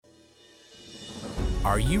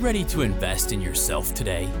Are you ready to invest in yourself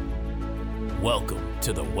today? Welcome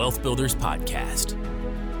to the Wealth Builders Podcast,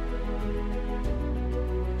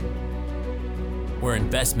 where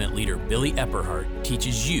investment leader Billy Epperhart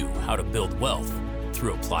teaches you how to build wealth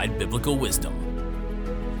through applied biblical wisdom.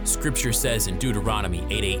 Scripture says in Deuteronomy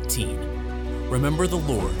 8:18, "Remember the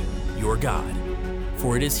Lord, your God,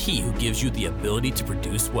 for it is He who gives you the ability to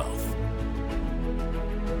produce wealth."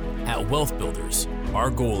 At Wealth Builders, our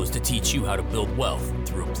goal is to teach you how to build wealth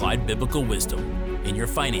through applied biblical wisdom in your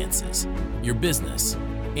finances, your business,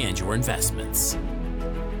 and your investments.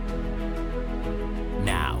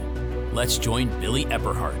 Now, let's join Billy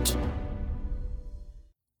Epperhart.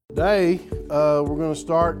 Today, we're going to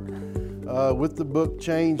start with the book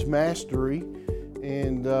Change Mastery,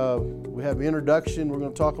 and we have introduction. We're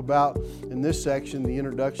going to talk about, in this section, the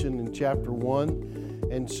introduction in chapter 1.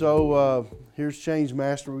 And so here's Change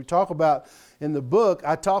Mastery. We talk about, in the book,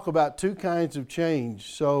 I talk about two kinds of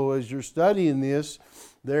change. So as you're studying this,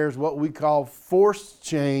 there's what we call forced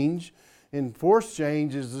change. And forced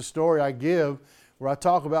change is the story I give where I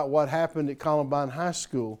talk about what happened at Columbine High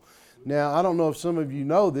School. Now, I don't know if some of you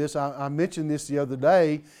know this. I mentioned this the other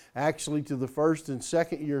day, actually, to the first and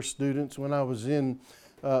second year students when I was in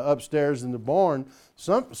upstairs in the barn.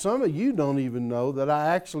 Some of you don't even know that I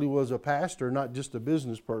actually was a pastor, not just a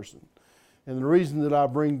business person. And the reason that I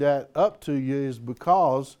bring that up to you is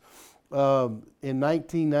because in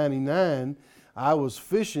 1999, I was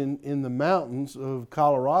fishing in the mountains of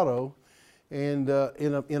Colorado and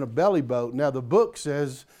in a belly boat. Now, the book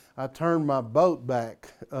says I turned my boat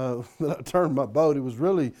back. That I turned my boat. It was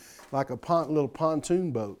really like a little pontoon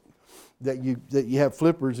boat that you have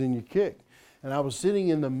flippers and you kick. And I was sitting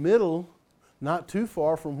in the middle, not too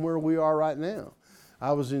far from where we are right now.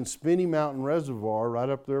 I was in Spinney Mountain Reservoir, right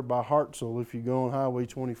up there by Hartselle, if you go on Highway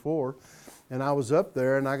 24. And I was up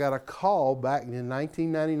there, and I got a call back in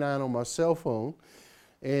 1999 on my cell phone.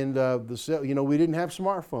 And we didn't have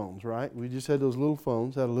smartphones, right? We just had those little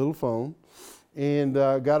phones, had a little phone. And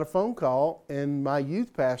got a phone call, and my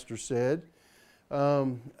youth pastor said,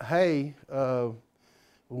 hey,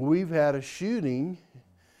 we've had a shooting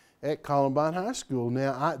at Columbine High School.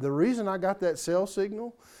 Now, the reason I got that cell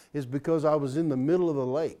signal is because I was in the middle of the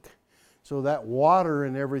lake. So that water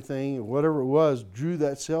and everything, whatever it was, drew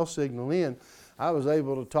that cell signal in. I was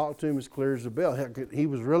able to talk to him as clear as a bell. He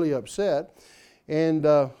was really upset. And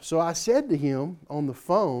so I said to him on the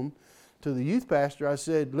phone, to the youth pastor, I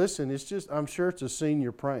said, listen, I'm sure it's a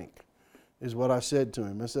senior prank, is what I said to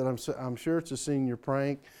him. I said, I'm sure it's a senior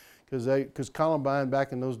prank, because Columbine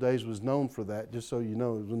back in those days was known for that, just so you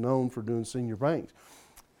know, it was known for doing senior pranks.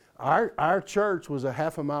 Our church was a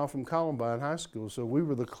half a mile from Columbine High School, so we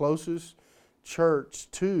were the closest church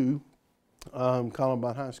to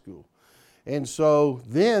Columbine High School. And so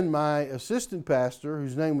then my assistant pastor,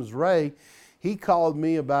 whose name was Ray, he called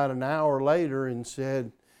me about an hour later and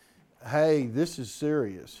said, hey, this is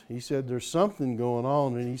serious. He said, there's something going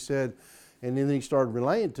on. And he said, and then he started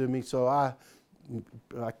relaying to me. So I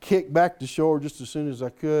kicked back to shore just as soon as I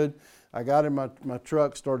could. I got in my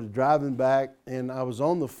truck, started driving back, and I was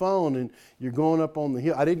on the phone, and you're going up on the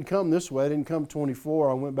hill. I didn't come this way. I didn't come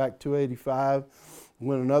 24. I went back 285,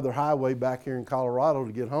 went another highway back here in Colorado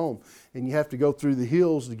to get home. And you have to go through the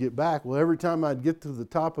hills to get back. Well, every time I'd get to the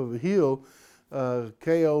top of a hill,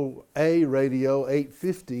 KOA radio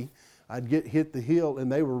 850, I'd hit the hill,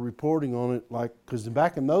 and they were reporting on it, because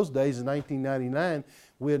back in those days in 1999,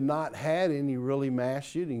 we had not had any really mass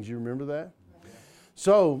shootings. You remember that?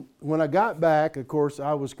 So when I got back, of course,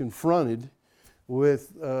 I was confronted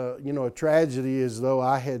with a tragedy as though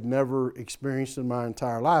I had never experienced in my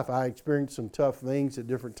entire life. I experienced some tough things at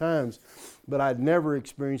different times, but I'd never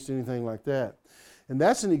experienced anything like that. And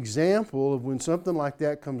that's an example of when something like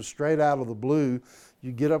that comes straight out of the blue.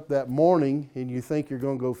 You get up that morning and you think you're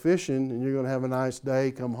going to go fishing and you're going to have a nice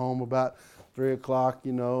day, come home about 3 o'clock,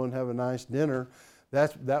 and have a nice dinner.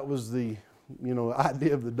 That was the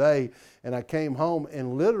idea of the day. And I came home,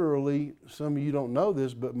 and literally, some of you don't know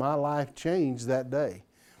this, but my life changed that day.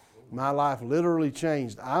 My life literally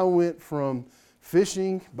changed. I went from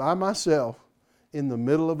fishing by myself in the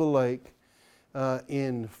middle of a lake.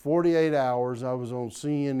 In 48 hours, I was on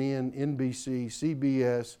CNN, NBC,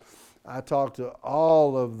 CBS. I talked to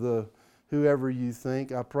all of the whoever you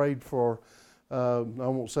think. I prayed for, I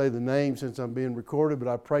won't say the name since I'm being recorded, but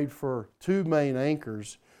I prayed for two main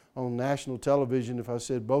anchors on national television. If I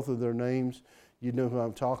said both of their names, you'd know who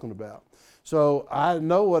I'm talking about. So I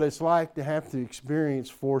know what it's like to have to experience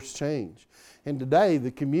forced change. And today,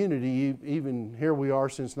 the community, even here we are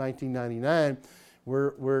since 1999,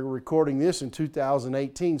 we're recording this in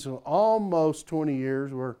 2018, so almost 20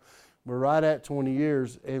 years. We're We're right at 20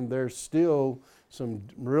 years, and there's still some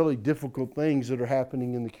really difficult things that are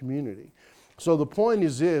happening in the community. So the point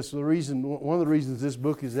is this, one of the reasons this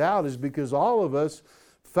book is out is because all of us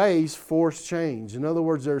face forced change. In other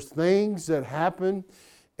words, there's things that happen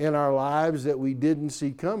in our lives that we didn't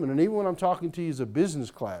see coming. And even when I'm talking to you as a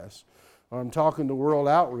business class, or I'm talking to World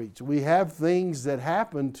Outreach, we have things that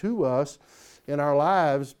happen to us in our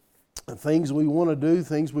lives, things we want to do,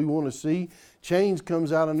 things we want to see. Change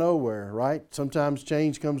comes out of nowhere, right? Sometimes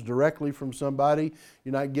change comes directly from somebody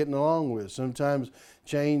you're not getting along with. Sometimes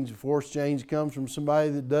forced change comes from somebody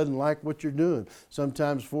that doesn't like what you're doing.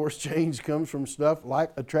 Sometimes forced change comes from stuff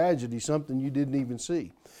like a tragedy, something you didn't even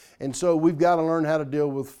see. And so we've got to learn how to deal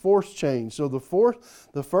with forced change. So the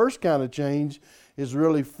first kind of change is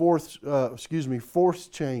really forced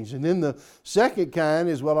change. And then the second kind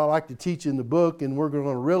is what I like to teach in the book, and we're going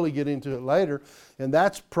to really get into it later, and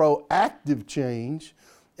that's proactive change.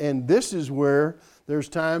 And this is where there's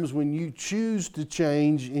times when you choose to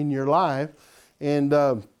change in your life. And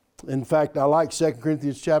in fact, I like 2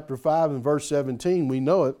 Corinthians chapter 5 and verse 17. We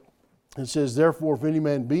know it. It says, therefore, if any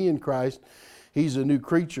man be in Christ, he's a new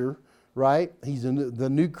creature, right? The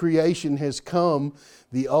new creation has come.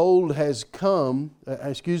 The old has gone.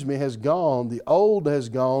 The old has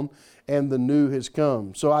gone, and the new has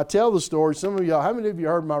come. So I tell the story. Some of y'all, how many of you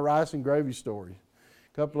heard my rice and gravy story?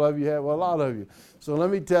 A couple of you have, well, a lot of you. So let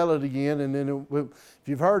me tell it again, and then if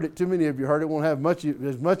you've heard it, too many of you heard it, won't have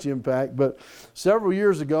as much impact. But several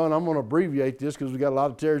years ago, and I'm going to abbreviate this because we've got a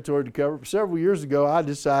lot of territory to cover. Several years ago, I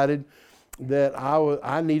decided that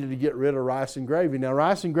I needed to get rid of rice and gravy. Now,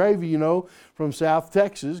 rice and gravy, from South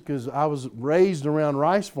Texas, because I was raised around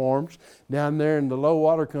rice farms down there in the low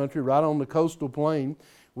water country, right on the coastal plain.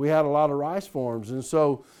 We had a lot of rice farms. And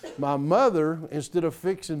so my mother, instead of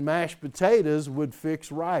fixing mashed potatoes, would fix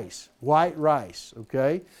rice, white rice,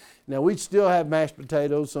 okay? Now, we'd still have mashed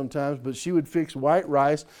potatoes sometimes, but she would fix white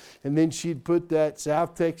rice, and then she'd put that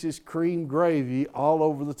South Texas cream gravy all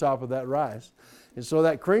over the top of that rice. And so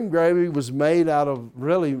that cream gravy was made out of,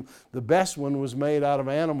 really, the best one was made out of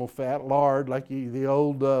animal fat, lard, like the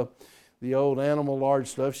old animal lard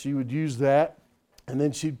stuff. She would use that, and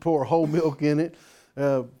then she'd pour whole milk in it.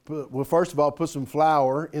 First of all, put some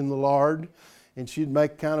flour in the lard, and she'd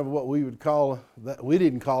make kind of what we would call, we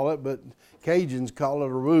didn't call it, but Cajuns call it a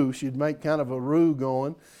roux. She'd make kind of a roux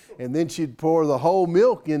going, and then she'd pour the whole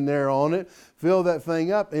milk in there on it, fill that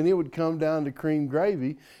thing up, and it would come down to cream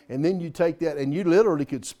gravy. And then you take that, and you literally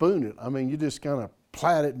could spoon it. I mean, you just kind of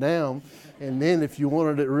plat it down, and then if you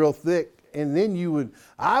wanted it real thick, and then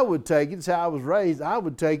I would take it, it's how I was raised, I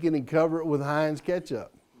would take it and cover it with Heinz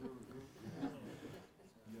ketchup.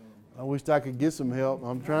 I wished I could get some help.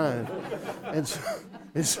 I'm trying.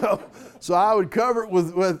 And so I would cover it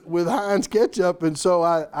with Heinz ketchup, and so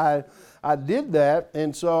I did that.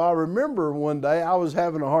 And so I remember one day I was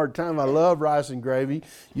having a hard time. I love rice and gravy.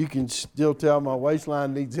 You can still tell my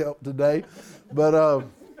waistline needs help today. But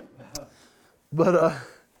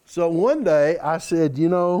so one day I said,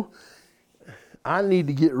 I need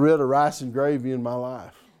to get rid of rice and gravy in my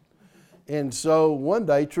life. And so one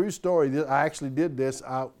day, true story, I actually did this.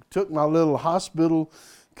 I took my little hospital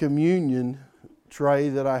communion tray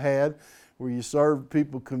that I had, where you serve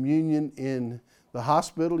people communion in the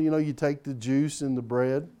hospital. You take the juice and the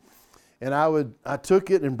bread. And I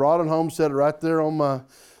took it and brought it home, set it right there on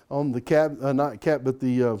the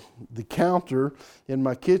counter in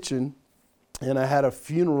my kitchen, and I had a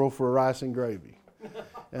funeral for rice and gravy.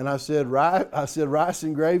 And I said, rice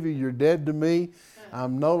and gravy, you're dead to me.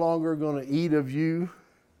 I'm no longer going to eat of you.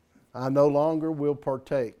 I no longer will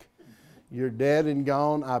partake. You're dead and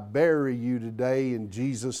gone. I bury you today in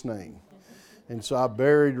Jesus' name. And so I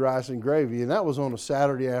buried rice and gravy, and that was on a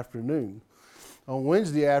Saturday afternoon. On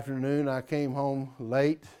Wednesday afternoon, I came home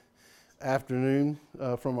late afternoon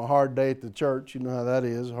from a hard day at the church. You know how that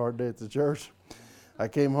is, a hard day at the church. I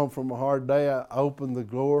came home from a hard day. I opened the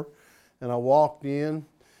door, and I walked in,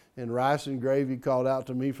 and rice and gravy called out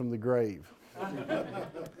to me from the grave.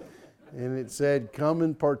 And it said, come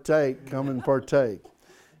and partake, come and partake.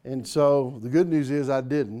 And so the good news is I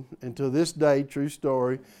didn't. Until this day, true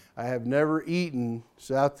story, I have never eaten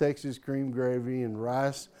South Texas cream gravy and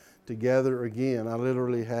rice together again. I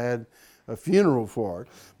literally had a funeral for it.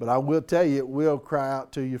 But I will tell you, it will cry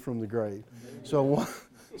out to you from the grave. So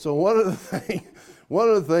one of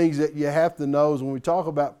the things that you have to know is when we talk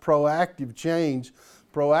about proactive change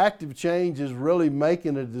is really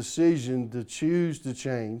making a decision to choose to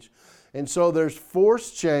change. And so there's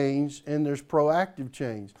forced change and there's proactive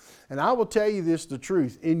change. And I will tell you this, the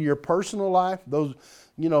truth. In your personal life,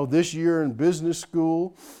 this year in business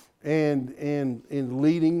school, and in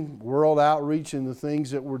leading world outreach and the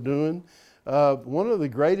things that we're doing, one of the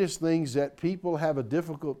greatest things that people have a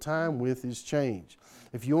difficult time with is change.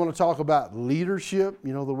 If you want to talk about leadership,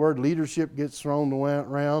 you know, the word leadership gets thrown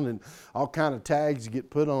around and all kind of tags get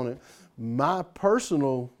put on it. My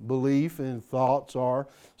personal belief and thoughts are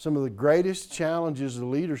some of the greatest challenges of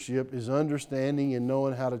leadership is understanding and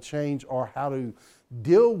knowing how to change or how to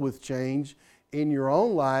deal with change in your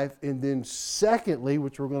own life. And then secondly,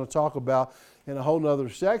 which we're going to talk about in a whole nother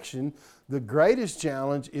section, the greatest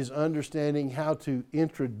challenge is understanding how to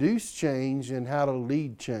introduce change and how to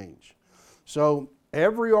lead change. So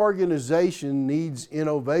every organization needs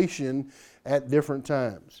innovation at different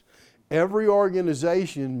times. Every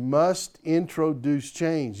organization must introduce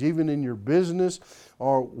change, even in your business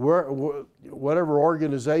or whatever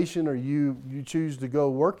organization or you choose to go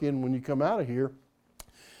work in when you come out of here.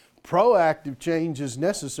 Proactive change is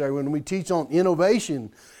necessary. When we teach on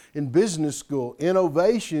innovation in business school,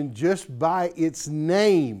 innovation just by its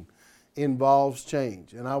name involves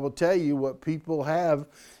change. And I will tell you what people have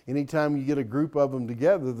anytime you get a group of them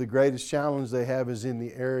together, the greatest challenge they have is in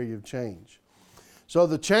the area of change. So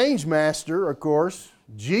the change master, of course,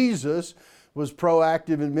 Jesus, was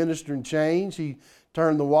proactive in ministering change. He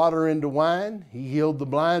turned the water into wine. He healed the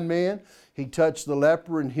blind man. He touched the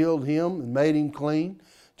leper and healed him and made him clean.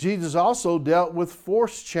 Jesus also dealt with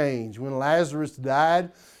forced change. When Lazarus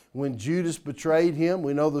died, when Judas betrayed him,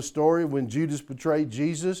 we know the story when Judas betrayed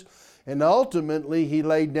Jesus. And ultimately, he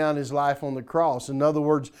laid down his life on the cross. In other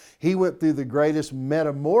words, he went through the greatest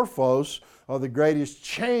metamorphose or the greatest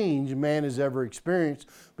change man has ever experienced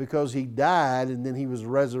because he died and then he was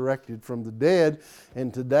resurrected from the dead.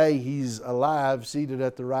 And today he's alive, seated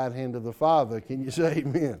at the right hand of the Father. Can you say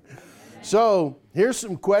amen? So here's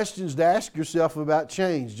some questions to ask yourself about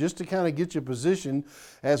change, just to kind of get your position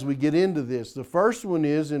as we get into this. The first one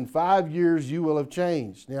is, in 5 years you will have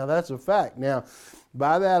changed. Now that's a fact. Now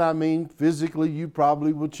by that I mean physically you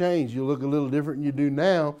probably will change. You'll look a little different than you do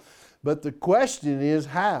now. But the question is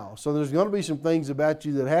how. So there's going to be some things about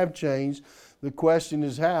you that have changed. The question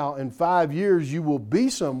is how. In 5 years you will be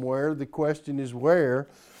somewhere. The question is where.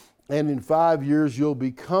 And in 5 years you'll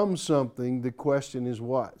become something. The question is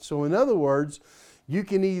what. So in other words, you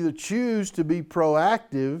can either choose to be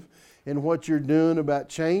proactive in what you're doing about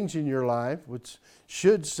change in your life, which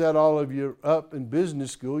should set all of you up in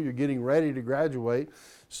business school. You're getting ready to graduate.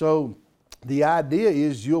 So the idea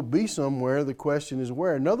is you'll be somewhere. The question is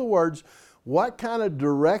where. In other words, what kind of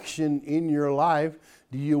direction in your life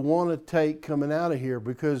do you want to take coming out of here?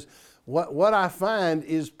 Because what I find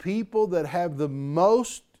is people that have the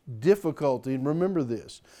most difficulty, and remember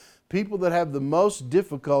this, people that have the most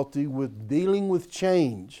difficulty with dealing with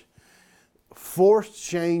change, forced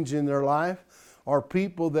change in their life, are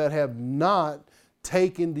people that have not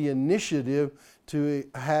taken the initiative to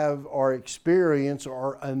have or experience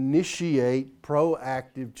or initiate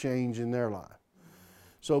proactive change in their life.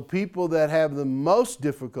 So people that have the most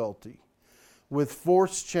difficulty with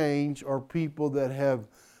forced change are people that have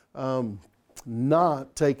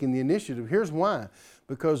not taken the initiative. Here's why.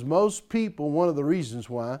 Because most people, one of the reasons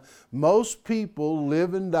why, most people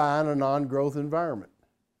live and die in a non-growth environment.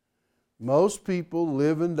 Most people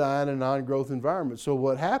live and die in a non-growth environment. So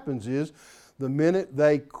what happens is, the minute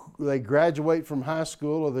they graduate from high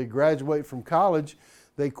school or they graduate from college,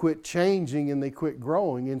 they quit changing and they quit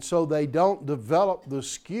growing. And so they don't develop the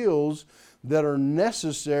skills that are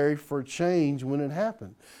necessary for change when it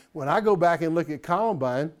happened. When I go back and look at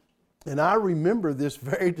Columbine, and I remember this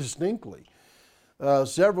very distinctly,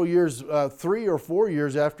 several years, 3 or 4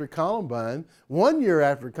 years after Columbine, 1 year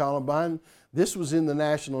after Columbine, this was in the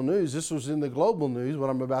national news, this was in the global news, what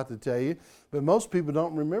I'm about to tell you, but most people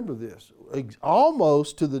don't remember this.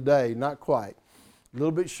 Almost to the day, not quite, a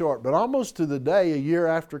little bit short, but almost to the day, a year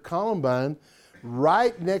after Columbine,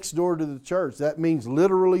 right next door to the church, that means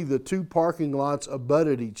literally the two parking lots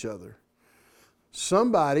abutted each other.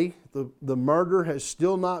 Somebody, the murder has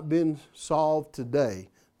still not been solved today.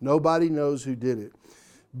 Nobody knows who did it.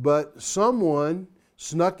 But someone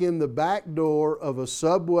snuck in the back door of a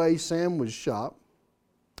Subway sandwich shop,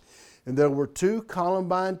 and there were two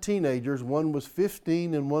Columbine teenagers. One was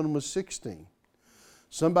 15 and one was 16.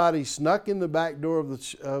 Somebody snuck in the back door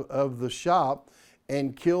of the shop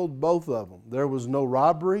and killed both of them. There was no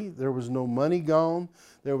robbery. There was no money gone.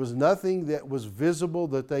 There was nothing that was visible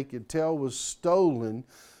that they could tell was stolen,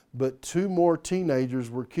 but two more teenagers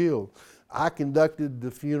were killed. I conducted the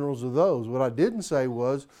funerals of those. What I didn't say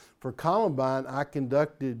was, for Columbine, I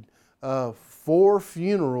conducted 4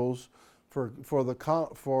 funerals for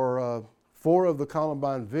 4 of the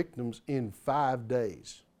Columbine victims in 5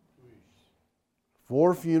 days.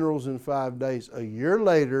 4 funerals in 5 days. A year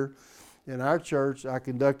later, in our church, I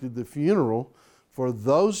conducted the funeral for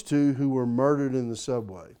those 2 who were murdered in the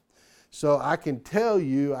subway. So I can tell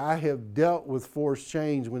you, I have dealt with forced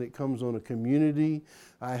change when it comes on a community.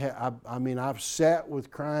 I've sat with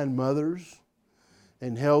crying mothers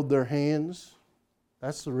and held their hands.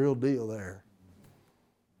 That's the real deal there.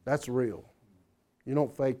 That's real. You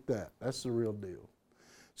don't fake that. That's the real deal.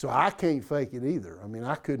 So I can't fake it either.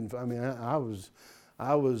 I couldn't.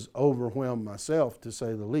 I was overwhelmed myself, to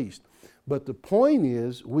say the least. But the point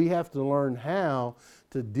is, we have to learn how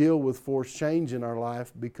to deal with forced change in our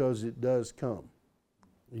life, because it does come.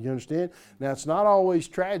 You understand? Now, it's not always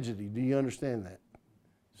tragedy. Do you understand that?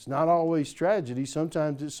 It's not always tragedy.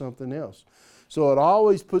 Sometimes it's something else. So it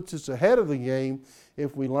always puts us ahead of the game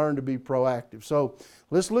if we learn to be proactive. So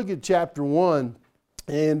let's look at chapter 1,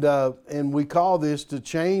 and we call this to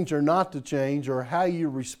change or not to change, or how you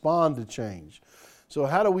respond to change. So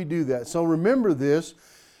how do we do that? So remember this,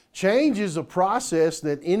 change is a process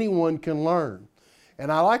that anyone can learn.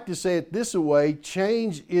 And I like to say it this way,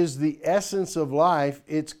 change is the essence of life.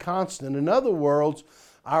 It's constant. In other words,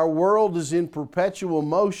 our world is in perpetual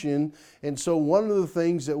motion, and so one of the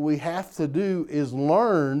things that we have to do is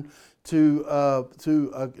learn to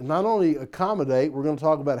not only accommodate, we're going to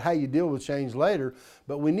talk about how you deal with change later,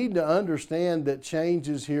 but we need to understand that change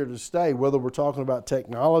is here to stay, whether we're talking about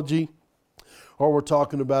technology or we're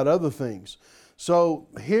talking about other things. So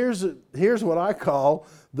here's what I call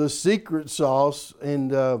the secret sauce,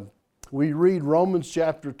 and we read Romans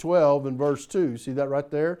chapter 12 and verse 2. See that right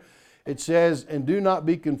there? It says, "And do not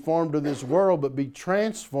be conformed to this world, but be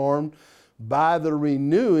transformed by the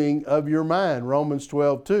renewing of your mind." Romans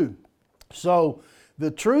 12:2. So the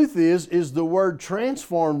truth is the word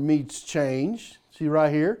transformed means change. See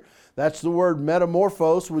right here? That's the word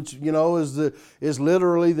metamorphose, which is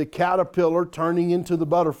literally the caterpillar turning into the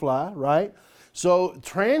butterfly, right? So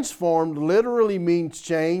transformed literally means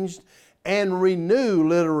changed, and renew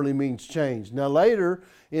literally means changed. Now later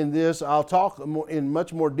in this, I'll talk in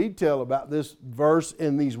much more detail about this verse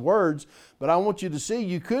and these words, but I want you to see,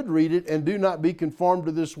 you could read it, "And do not be conformed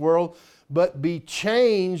to this world, but be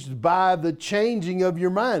changed by the changing of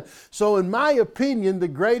your mind." So in my opinion, the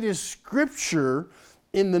greatest scripture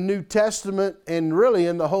in the New Testament, and really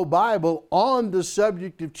in the whole Bible, on the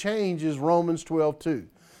subject of change is Romans 12:2.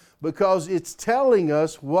 Because it's telling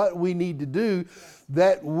us what we need to do,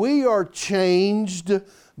 that we are changed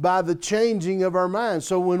by the changing of our minds.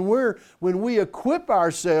 So when we equip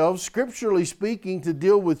ourselves, scripturally speaking, to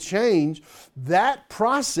deal with change, that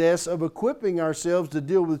process of equipping ourselves to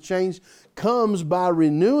deal with change comes by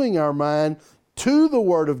renewing our mind to the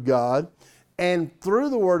Word of God and through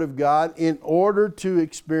the Word of God in order to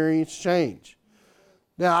experience change.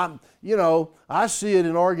 Now, I see it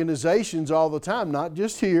in organizations all the time, not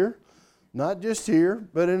just here,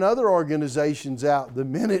 but in other organizations out. The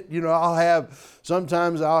minute,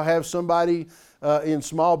 sometimes I'll have somebody in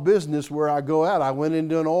small business where I go out. I went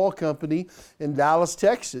into an oil company in Dallas,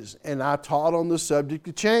 Texas, and I taught on the subject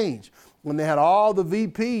of change. When they had all the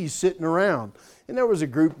VPs sitting around, and there was a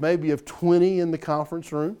group maybe of 20 in the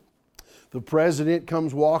conference room. The president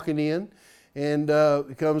comes walking in, and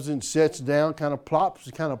he comes and sits down, kind of plops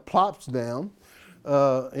down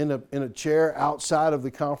in a chair outside of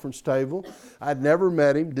the conference table. I'd never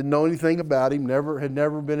met him, didn't know anything about him, had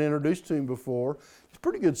never been introduced to him before. It's a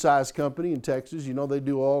pretty good sized company in Texas. They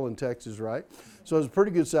do oil in Texas, right? So it's a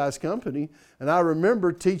pretty good sized company. And I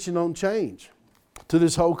remember teaching on change to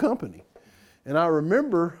this whole company. And I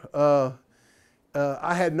remember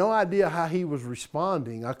I had no idea how he was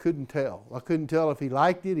responding. I couldn't tell. I couldn't tell if he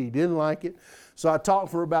liked it, he didn't like it. So I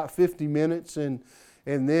talked for about 50 minutes, and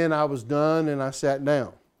then I was done and I sat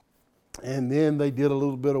down. And then they did a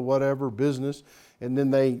little bit of whatever business, and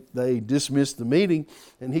then they dismissed the meeting,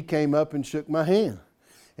 and he came up and shook my hand.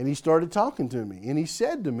 And he started talking to me. And he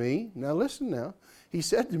said to me, now listen now, he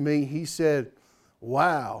said,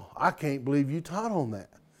 "Wow, I can't believe you taught on that."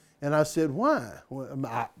 And I said, "Why?" Well,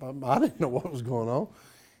 I didn't know what was going on.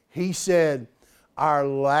 He said, "Our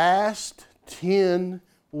last 10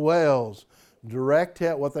 wells,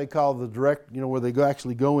 what they call the direct, where they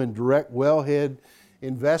actually go in direct wellhead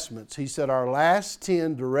investments." He said, "Our last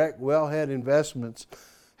 10 direct wellhead investments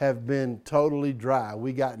have been totally dry.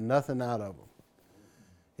 We got nothing out of them."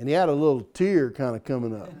 And he had a little tear kind of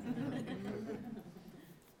coming up.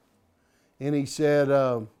 And he said,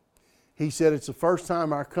 it's the first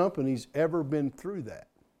time our company's ever been through that.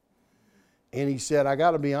 And he said, "I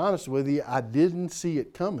got to be honest with you, I didn't see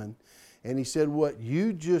it coming." And he said, what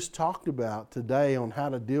you just talked about today on how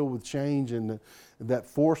to deal with change and that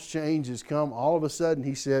forced change has come, all of a sudden,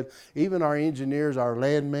 he said, even our engineers, our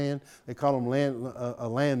landmen, they call them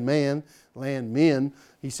landmen.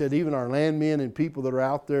 He said, even our landmen and people that are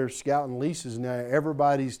out there scouting leases now,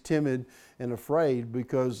 everybody's timid and afraid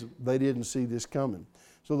because they didn't see this coming.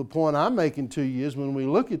 So the point I'm making to you is when we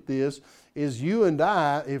look at this, is you and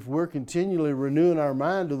I, if we're continually renewing our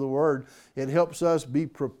mind to the Word, it helps us be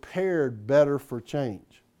prepared better for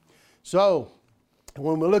change. So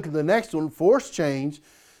when we look at the next one, forced changes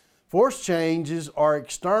are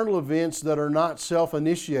external events that are not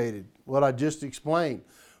self-initiated, what I just explained.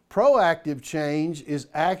 Proactive change is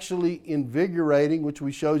actually invigorating, which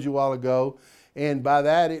we showed you a while ago. And by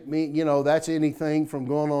that, it means, that's anything from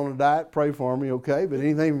going on a diet, pray for me, okay? But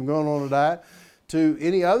anything from going on a diet to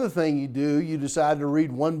any other thing you do, you decide to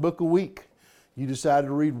read one book a week. You decide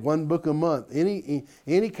to read one book a month.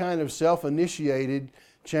 Any kind of self-initiated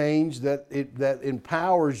change that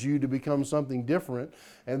empowers you to become something different.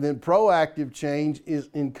 And then proactive change is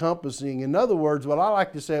encompassing. In other words, what I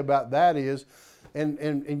like to say about that is,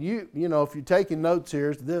 and you if you're taking notes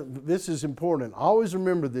here, this is important. Always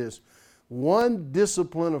remember this. One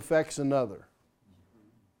discipline affects another.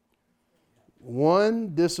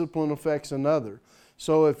 One discipline affects another.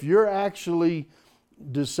 So if you're actually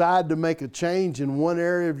decide to make a change in one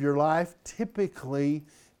area of your life, typically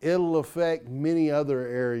it'll affect many other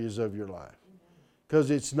areas of your life because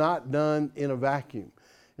it's not done in a vacuum.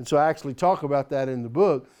 And so I actually talk about that in the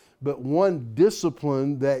book. But one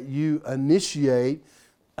discipline that you initiate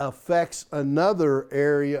affects another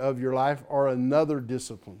area of your life or another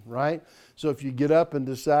discipline, right? So if you get up and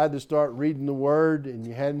decide to start reading the Word and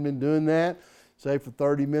you hadn't been doing that, say for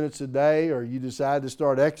 30 minutes a day, or you decide to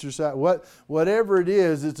start exercise, whatever it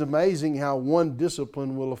is, it's amazing how one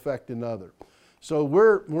discipline will affect another. So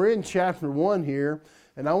we're in chapter 1 here,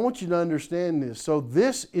 and I want you to understand this. So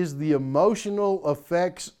this is the emotional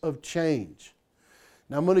effects of change.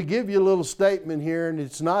 Now I'm going to give you a little statement here, and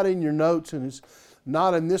it's not in your notes, and it's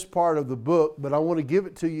not in this part of the book, but I want to give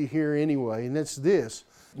it to you here anyway, and it's this.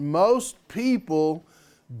 Most people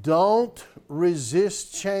don't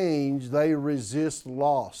resist change, they resist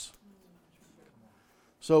loss.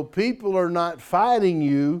 So people are not fighting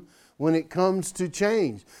you when it comes to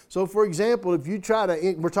change. So for example, if you try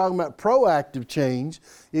to, we're talking about proactive change,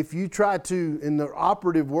 if you try to, and the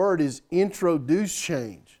operative word is introduce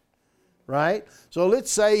change, right? So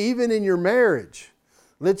let's say even in your marriage,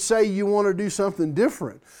 let's say you want to do something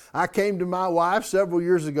different. I came to my wife several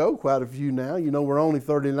years ago, quite a few now. We're only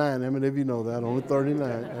 39. How many of you know that? Only 39.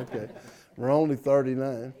 Okay. We're only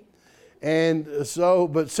 39. And so,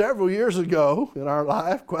 but several years ago in our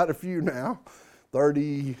life, quite a few now,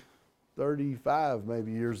 30, 35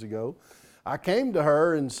 maybe years ago, I came to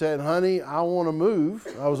her and said, honey, I want to move.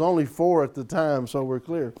 I was only 4 at the time, so we're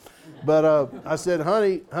clear. But I said,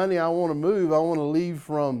 honey, I want to move. I want to leave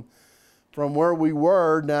from where we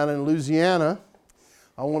were down in Louisiana.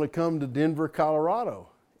 I want to come to Denver, Colorado,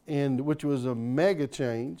 which was a mega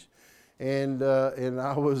change. And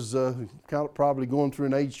I was kind of probably going through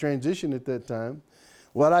an age transition at that time.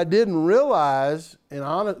 What I didn't realize,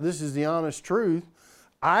 and this is the honest truth,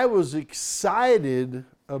 I was excited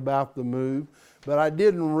about the move, but I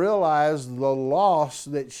didn't realize the loss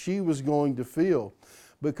that she was going to feel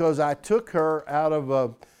because I took her out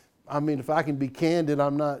of if I can be candid,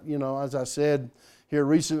 I'm not, as I said here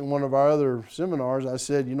recently in one of our other seminars, I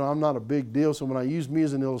said, I'm not a big deal. So when I use me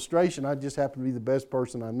as an illustration, I just happen to be the best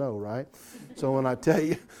person I know, right? So when I tell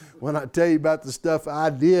you about the stuff I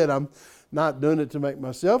did, I'm not doing it to make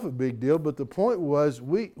myself a big deal. But the point was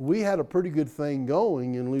we had a pretty good thing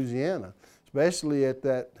going in Louisiana, especially at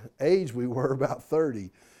that age we were about 30.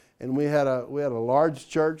 And we had a large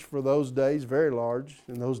church for those days, very large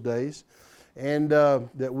in those days. And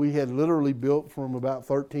that we had literally built from about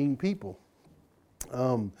 13 people.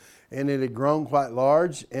 And it had grown quite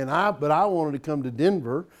large. But I wanted to come to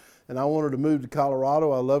Denver, and I wanted to move to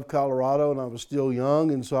Colorado. I love Colorado, and I was still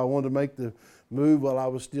young, and so I wanted to make the move while I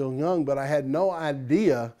was still young. But I had no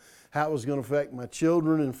idea how it was going to affect my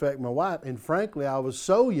children and affect my wife. And frankly, I was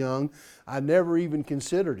so young, I never even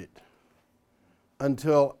considered it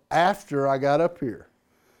until after I got up here.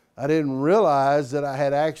 I didn't realize that I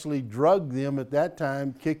had actually drugged them at that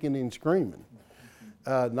time, kicking and screaming.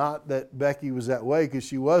 Not that Becky was that way, because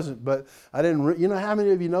she wasn't, but I didn't, how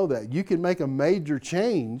many of you know that? You can make a major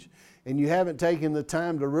change and you haven't taken the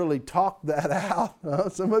time to really talk that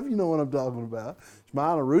out. Some of you know what I'm talking about.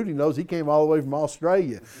 Smile, Rudy knows, he came all the way from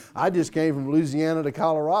Australia. I just came from Louisiana to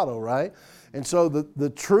Colorado, right? And so the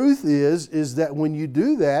truth is that when you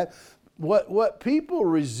do that, what people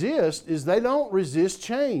resist is they don't resist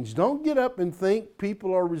change. Don't get up and think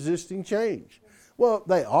people are resisting change. Well,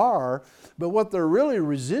 they are, but what they're really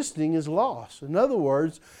resisting is loss. In other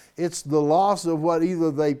words, it's the loss of what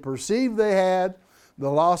either they perceived they had,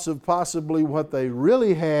 the loss of possibly what they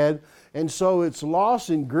really had, and so it's loss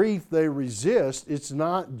and grief they resist. It's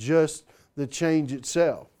not just the change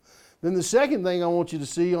itself. Then the second thing I want you to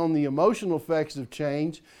see on the emotional effects of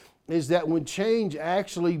change is that when change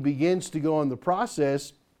actually begins to go in the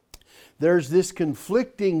process, there's this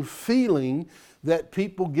conflicting feeling that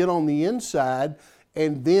people get on the inside,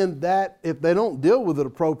 and then that, if they don't deal with it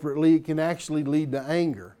appropriately, it can actually lead to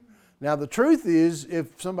anger. Now the truth is,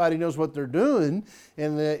 if somebody knows what they're doing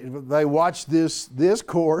and they watch this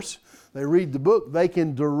course, they read the book, they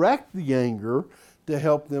can direct the anger to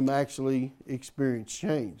help them actually experience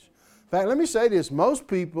change. In fact, let me say this, most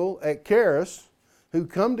people at Charis who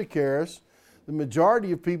come to Charis, the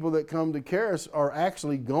majority of people that come to Charis are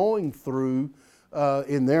actually going through,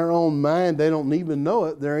 in their own mind, they don't even know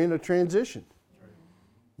it, they're in a transition.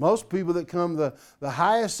 Most people that come, the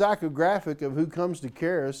highest psychographic of who comes to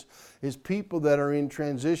Charis is people that are in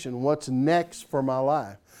transition. What's next for my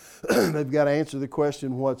life? They've got to answer the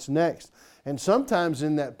question, what's next? And sometimes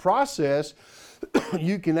in that process,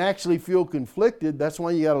 you can actually feel conflicted. That's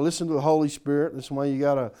why you got to listen to the Holy Spirit. That's why you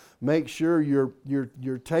got to make sure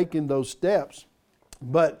you're taking those steps.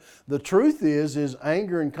 But the truth is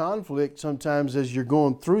anger and conflict sometimes as you're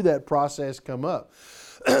going through that process come up.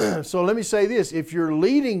 So let me say this, if you're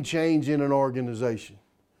leading change in an organization,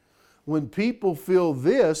 when people feel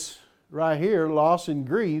this right here, loss and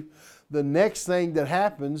grief, the next thing that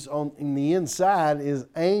happens in the inside is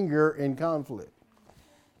anger and conflict.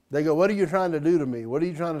 They go, what are you trying to do to me? What are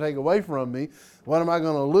you trying to take away from me? What am I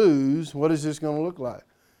going to lose? What is this going to look like?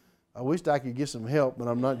 I wished I could get some help, but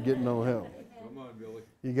I'm not getting no help. Come on, Billy.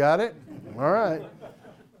 You got it? All right.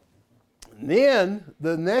 Then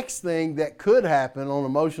the next thing that could happen on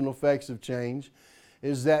emotional effects of change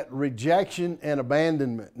is that rejection and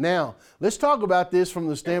abandonment. Now, let's talk about this from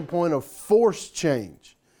the standpoint of forced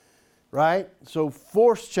change, right? So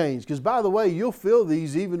forced change, because by the way, you'll feel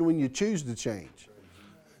these even when you choose to change.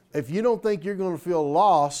 If you don't think you're going to feel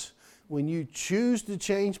loss when you choose to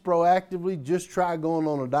change proactively, just try going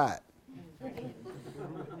on a diet.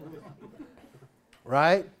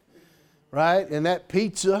 Right? Right? And that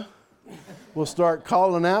pizza will start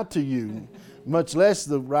calling out to you, much less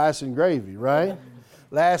the rice and gravy, right?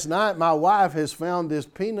 Last night, my wife has found this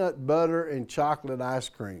peanut butter and chocolate ice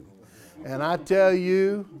cream. And I tell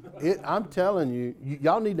you, I'm telling you,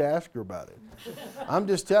 y'all need to ask her about it. I'm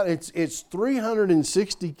just telling you, it's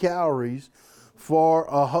 360 calories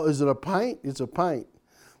for is it a pint? It's a pint.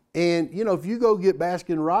 And, you know, if you go get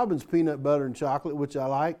Baskin Robbins peanut butter and chocolate, which I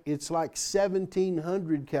like, it's like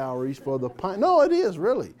 1,700 calories for the pint. No, it is,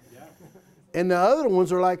 really. Yeah. And the other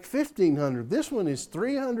ones are like 1,500. This one is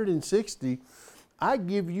 360. I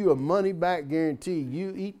give you a money-back guarantee.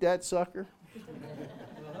 You eat that sucker,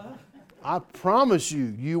 I promise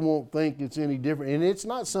you, you won't think it's any different. And it's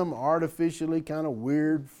not some artificially kind of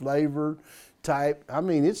weird flavor type. I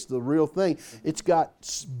mean, it's the real thing. It's got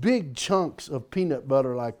big chunks of peanut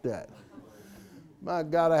butter like that. My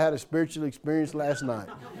God, I had a spiritual experience last night.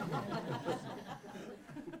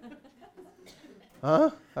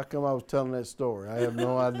 Huh? How come I was telling that story? I have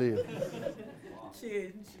no idea.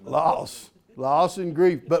 Loss and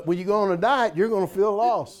grief. But when you go on a diet, you're going to feel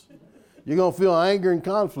loss. You're going to feel anger and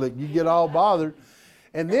conflict. You get all bothered.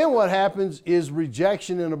 And then what happens is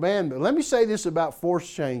rejection and abandonment. Let me say this about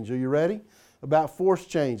forced change. Are you ready? About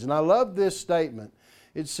forced change. And I love this statement.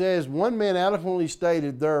 It says, one man eloquently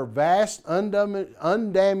stated, there are vast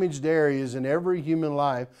undamaged areas in every human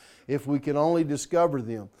life if we can only discover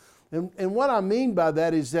them. And what I mean by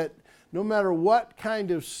that is that no matter what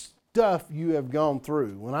kind of stuff you have gone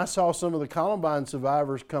through, when I saw some of the Columbine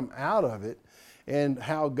survivors come out of it, and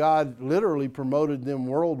how God literally promoted them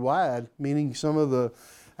worldwide, meaning some of the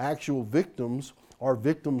actual victims or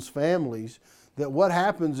victims' families, that what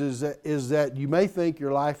happens is that you may think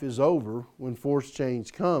your life is over when forced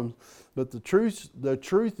change comes, but the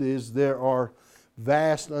truth is there are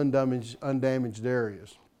vast undamaged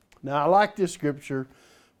areas. Now I like this scripture,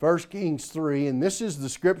 1 Kings 3, and this is the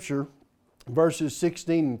scripture, verses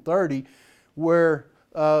 16 and 30, where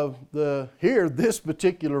this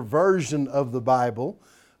particular version of the Bible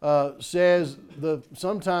says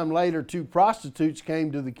sometime later 2 prostitutes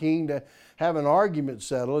came to the king to have an argument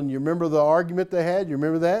settled. And you remember the argument they had? You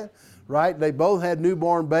remember that? Right? They both had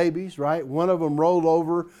newborn babies, right? One of them rolled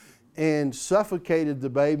over and suffocated the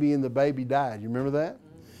baby and the baby died. You remember that?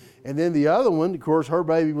 And then the other one, of course, her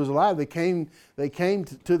baby was alive. They came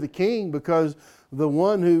to the king because the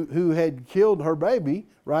one who had killed her baby,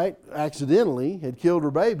 right, accidentally had killed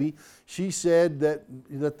her baby, she said that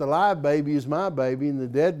the live baby is my baby and the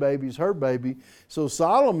dead baby is her baby. So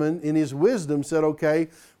Solomon, in his wisdom, said, okay,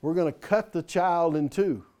 we're going to cut the child in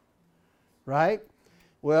two, right?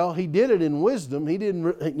 Well, he did it in wisdom. He didn't,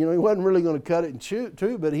 he wasn't really going to cut it in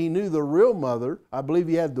two, but he knew the real mother. I believe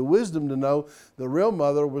he had the wisdom to know the real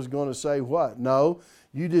mother was going to say what? No,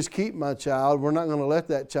 you just keep my child. We're not going to let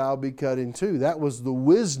that child be cut in two. That was the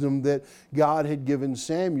wisdom that God had given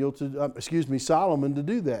Solomon to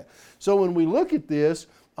do that. So when we look at this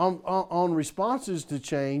on responses to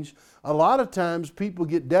change, a lot of times people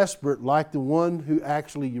get desperate, like the one who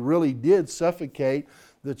actually really did suffocate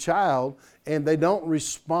the child, and they don't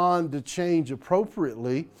respond to change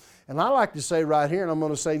appropriately. And I like to say right here, and I'm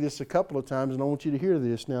going to say this a couple of times, and I want you to hear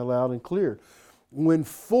this now loud and clear. When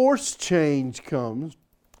forced change comes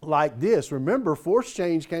like this, remember, forced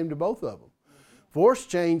change came to both of them. Forced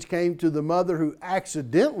change came to the mother who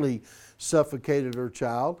accidentally suffocated her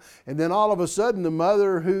child, and then all of a sudden the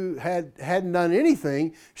mother who hadn't done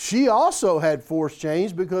anything, she also had forced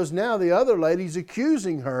change because now the other lady's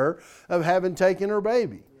accusing her of having taken her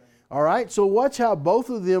baby. All right, so watch how both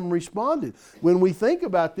of them responded. When we think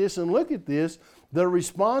about this and look at this, the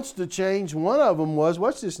response to change, one of them was,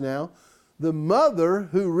 watch this now, the mother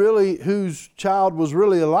whose child was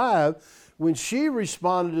really alive, when she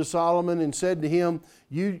responded to Solomon and said to him,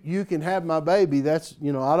 you can have my baby, that's,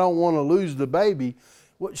 I don't want to lose the baby.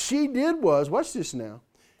 What she did was, watch this now,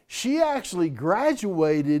 she actually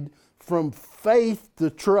graduated from faith to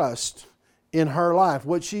trust in her life.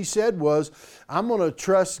 What she said was, I'm going to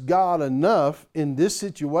trust God enough in this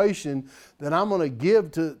situation that I'm going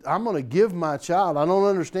to give my child. I don't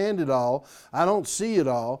understand it all. I don't see it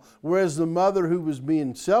all. Whereas the mother who was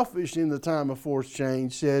being selfish in the time of forced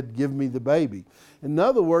change said, give me the baby. In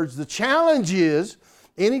other words, the challenge is,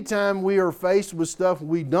 anytime we are faced with stuff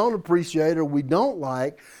we don't appreciate or we don't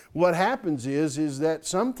like, what happens is that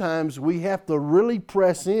sometimes we have to really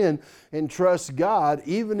press in and trust God,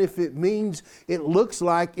 even if it means it looks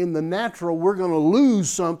like in the natural we're going to lose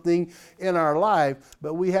something in our life.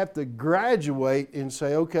 But we have to graduate and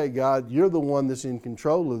say, okay, God, you're the one that's in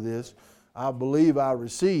control of this. I believe I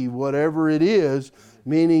receive whatever it is,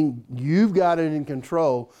 meaning you've got it in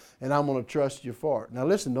control, and I'm going to trust you for it. Now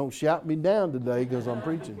listen, don't shout me down today because I'm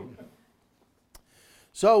preaching.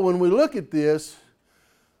 So when we look at this,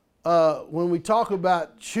 when we talk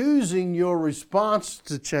about choosing your response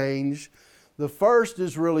to change, the first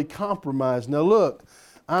is really compromise. Now look,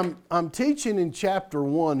 I'm teaching in chapter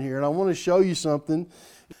 1 here, and I want to show you something,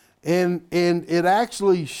 and it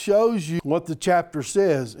actually shows you what the chapter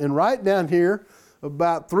says. And right down here,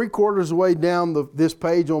 about 3/4 of the way down this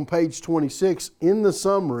page on page 26, in the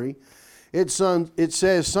summary, it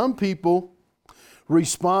says some people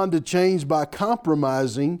respond to change by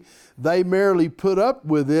compromising. They merely put up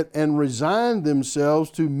with it and resign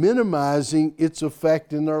themselves to minimizing its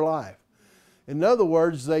effect in their life. In other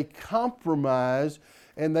words, they compromise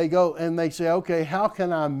and they go and they say, okay, how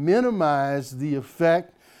can I minimize the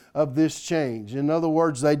effect of this change? In other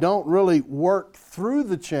words, they don't really work through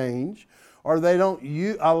the change, or they don't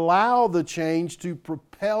allow the change to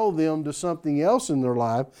propel them to something else in their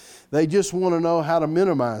life. They just want to know how to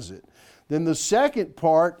minimize it. Then the second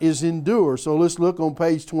part is endure. So let's look on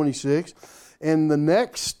page 26. And the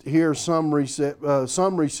next here summary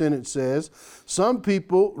sentence says, some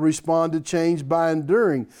people respond to change by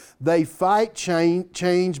enduring. They fight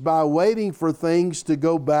change by waiting for things to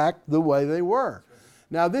go back the way they were.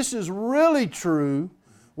 Now this is really true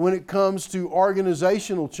when it comes to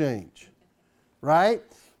organizational change, right?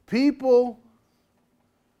 People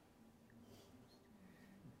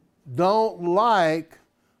don't like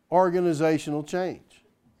organizational change.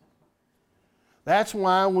 That's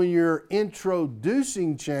why when you're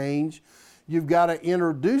introducing change, you've got to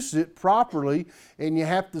introduce it properly, and you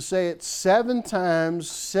have to say it 7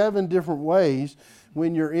 times, 7 different ways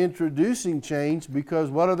when you're introducing change, because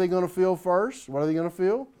what are they going to feel first? What are they going to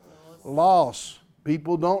feel? Loss.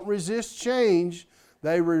 People don't resist change,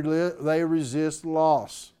 they resist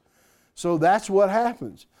loss. So that's what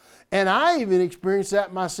happens. And I even experience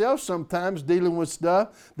that myself sometimes, dealing with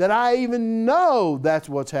stuff that I even know that's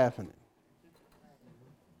what's happening.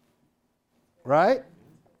 Right?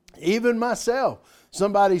 Even myself.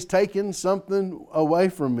 Somebody's taking something away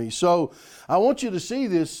from me. So I want you to see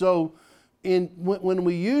this. So when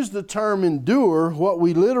we use the term endure, what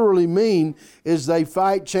we literally mean is they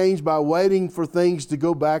fight change by waiting for things to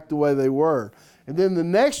go back the way they were. And then the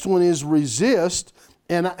next one is resist.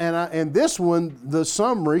 And this one, the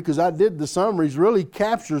summary, because I did the summaries, really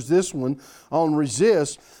captures this one on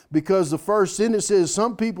resist, because the first sentence says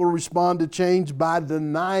some people respond to change by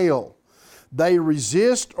denial. They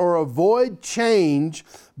resist or avoid change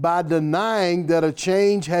by denying that a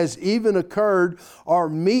change has even occurred, or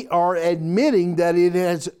admitting that it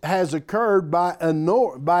has occurred by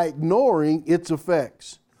ignoring its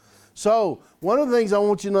effects. So one of the things I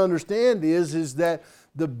want you to understand is that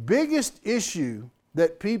the biggest issue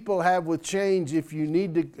that people have with change, if you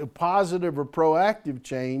need a positive or proactive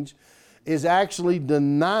change, is actually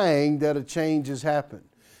denying that a change has happened.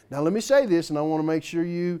 Now let me say this, and I want to make sure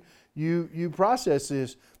you process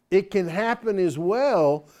this. It can happen as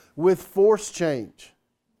well with forced change.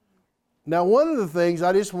 Now one of the things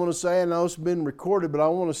I just want to say, and I know it's been recorded, but I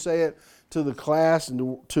want to say it to the class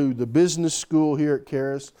and to the business school here at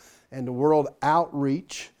Charis and the World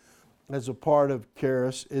Outreach as a part of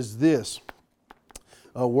Charis, is this.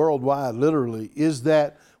 Worldwide, literally, is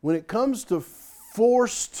that when it comes to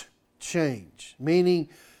forced change, meaning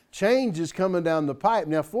change is coming down the pipe.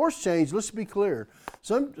 Now, forced change, let's be clear.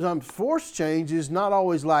 Sometimes forced change is not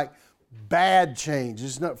always like bad change.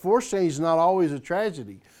 Forced change is not always a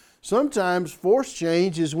tragedy. Sometimes forced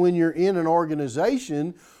change is when you're in an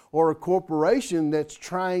organization or a corporation that's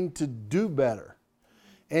trying to do better.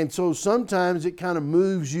 And so sometimes it kind of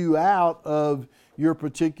moves you out of your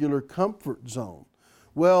particular comfort zone.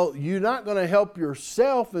 Well, you're not going to help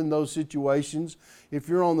yourself in those situations if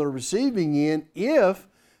you're on the receiving end, if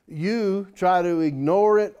you try to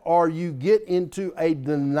ignore it or you get into a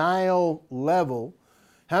denial level.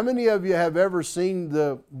 How many of you have ever seen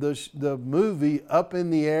the movie Up in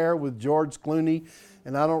the Air with George Clooney?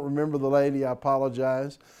 And I don't remember the lady, I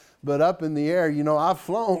apologize. But Up in the Air, I've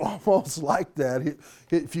flown almost like that.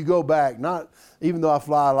 If you go back, not even though I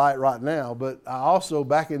fly light right now, but I also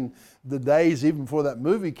back in the days even before that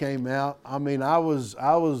movie came out, I was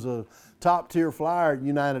a top tier flyer at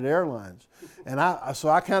United Airlines. And so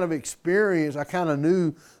I kind of experienced, I kind of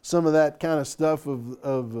knew some of that kind of stuff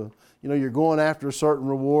of you're going after certain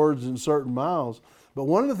rewards and certain miles. But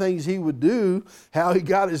one of the things he would do, how he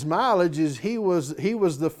got his mileage, is he was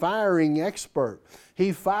the firing expert.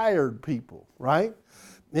 He fired people, right?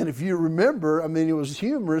 And if you remember, it was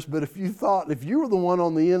humorous, but if you were the one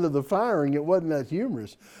on the end of the firing, it wasn't that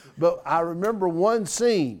humorous. But I remember one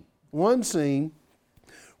scene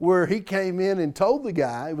where he came in and told the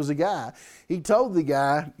guy, it was a guy, he told the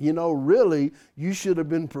guy, really, you should have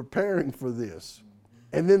been preparing for this.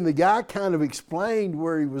 And then the guy kind of explained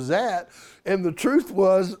where he was at, and the truth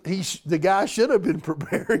was the guy should have been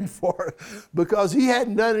preparing for it because he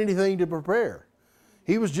hadn't done anything to prepare.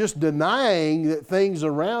 He was just denying that things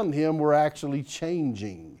around him were actually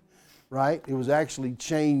changing, right? It was actually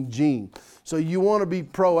changing. So you want to be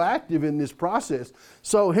proactive in this process.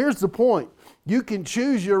 So here's the point. You can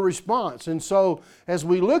choose your response. And so as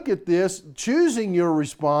we look at this, choosing your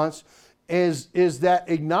response is that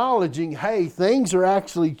acknowledging, hey, things are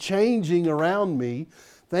actually changing around me.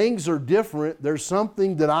 Things are different. There's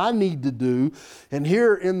something that I need to do. And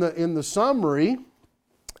here in the summary,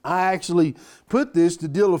 I actually put this: to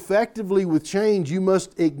deal effectively with change, you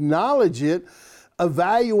must acknowledge it,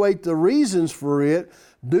 evaluate the reasons for it,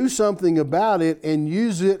 do something about it, and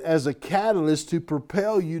use it as a catalyst to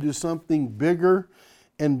propel you to something bigger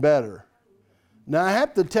and better. Now, I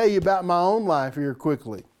have to tell you about my own life here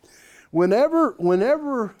quickly. Whenever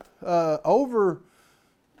over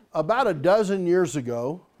about a dozen years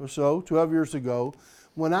ago or so, 12 years ago,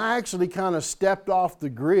 when I actually kind of stepped off the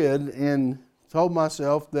grid and told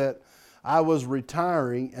myself that I was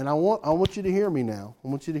retiring, and I want you to hear me now. I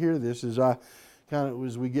want you to hear this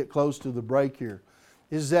as we get close to the break here,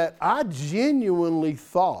 is that I genuinely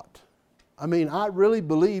thought, I really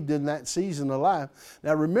believed in that season of life.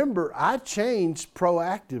 Now remember, I changed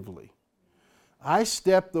proactively. I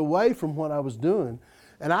stepped away from what I was doing.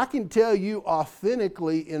 And I can tell you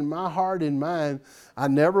authentically in my heart and mind, I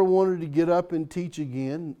never wanted to get up and teach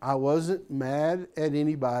again. I wasn't mad at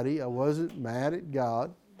anybody. I wasn't mad at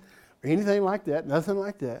God or anything like that, nothing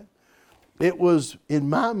like that. It was, in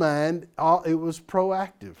my mind, it was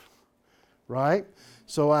proactive, right?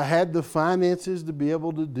 So I had the finances to be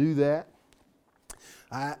able to do that.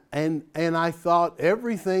 And I thought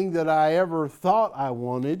everything that I ever thought I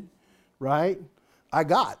wanted, right, I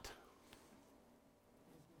got.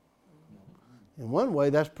 In one way,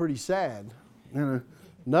 that's pretty sad. In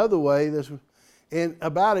another way, and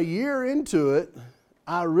about a year into it,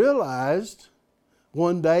 I realized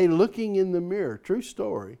one day looking in the mirror, true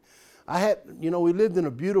story, we lived in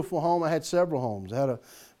a beautiful home. I had several homes. I had a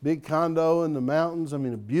big condo in the mountains, a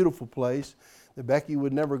beautiful place. that Becky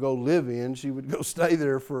would never go live in. She would go stay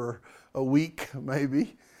there for a week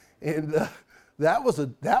maybe. And that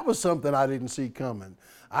was something I didn't see coming.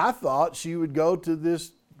 I thought she would go to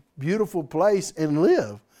this beautiful place and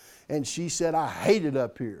live. And she said, I hate it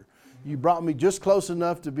up here. You brought me just close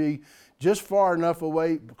enough to be just far enough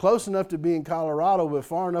away, close enough to be in Colorado, but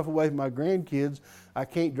far enough away from my grandkids. I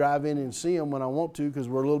can't drive in and see them when I want to because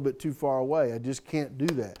we're a little bit too far away. I just can't do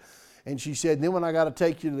that. And she said, then when I got to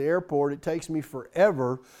take you to the airport, it takes me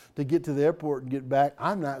forever to get to the airport and get back.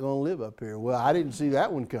 I'm not going to live up here. Well, I didn't see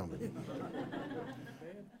that one coming.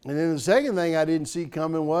 And then the second thing I didn't see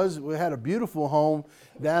coming was we had a beautiful home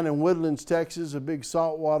down in Woodlands, Texas, a big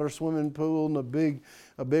saltwater swimming pool and a big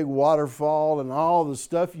waterfall and all the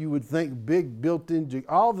stuff you would think big built-in,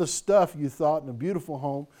 all the stuff you thought in a beautiful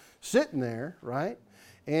home sitting there, right?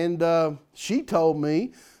 And she told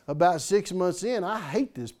me about 6 months in, I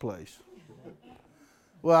hate this place.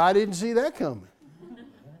 Well, I didn't see that coming.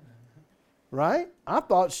 Right? I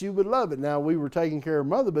thought she would love it. Now, we were taking care of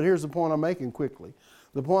Mother, but here's the point I'm making quickly.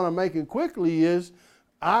 The point I'm making quickly is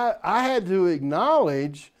I had to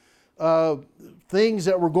acknowledge things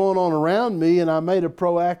that were going on around me, and I made a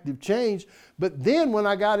proactive change. But then when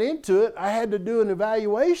I got into it, I had to do an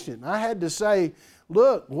evaluation. I had to say,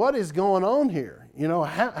 look, what is going on here? You know,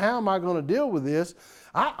 how am I going to deal with this?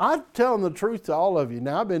 I'm telling the truth to all of you.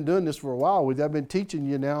 Now, I've been doing this for a while. I've been teaching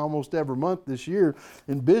you now almost every month this year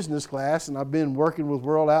in business class, and I've been working with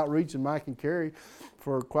World Outreach and Mike and Carrie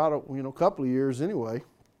for quite a couple of years anyway.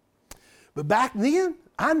 But back then,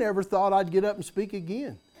 I never thought I'd get up and speak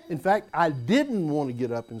again. In fact, I didn't want to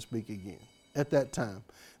get up and speak again at that time.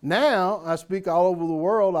 Now, I speak all over the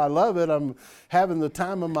world. I love it. I'm having the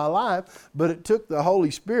time of my life. But it took the Holy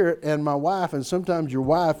Spirit and my wife, and sometimes your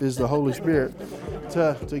wife is the Holy Spirit,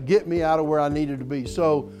 to get me out of where I needed to be.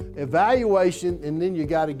 So, evaluation, and then you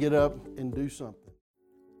got to get up and do something.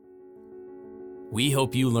 We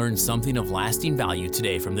hope you learned something of lasting value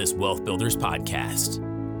today from this Wealth Builders podcast.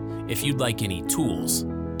 If you'd like any tools,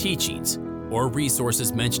 teachings, or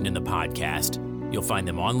resources mentioned in the podcast, you'll find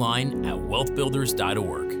them online at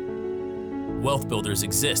wealthbuilders.org. Wealth Builders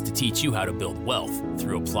exists to teach you how to build wealth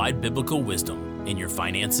through applied biblical wisdom in your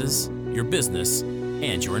finances, your business,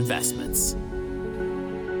 and your investments.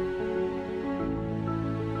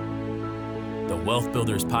 The Wealth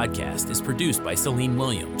Builders podcast is produced by Celine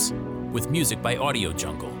Williams, with music by Audio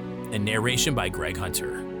Jungle and narration by Greg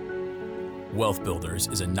Hunter. Wealth Builders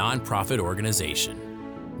is a nonprofit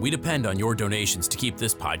organization. We depend on your donations to keep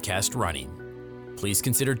this podcast running. Please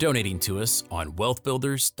consider donating to us on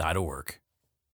wealthbuilders.org.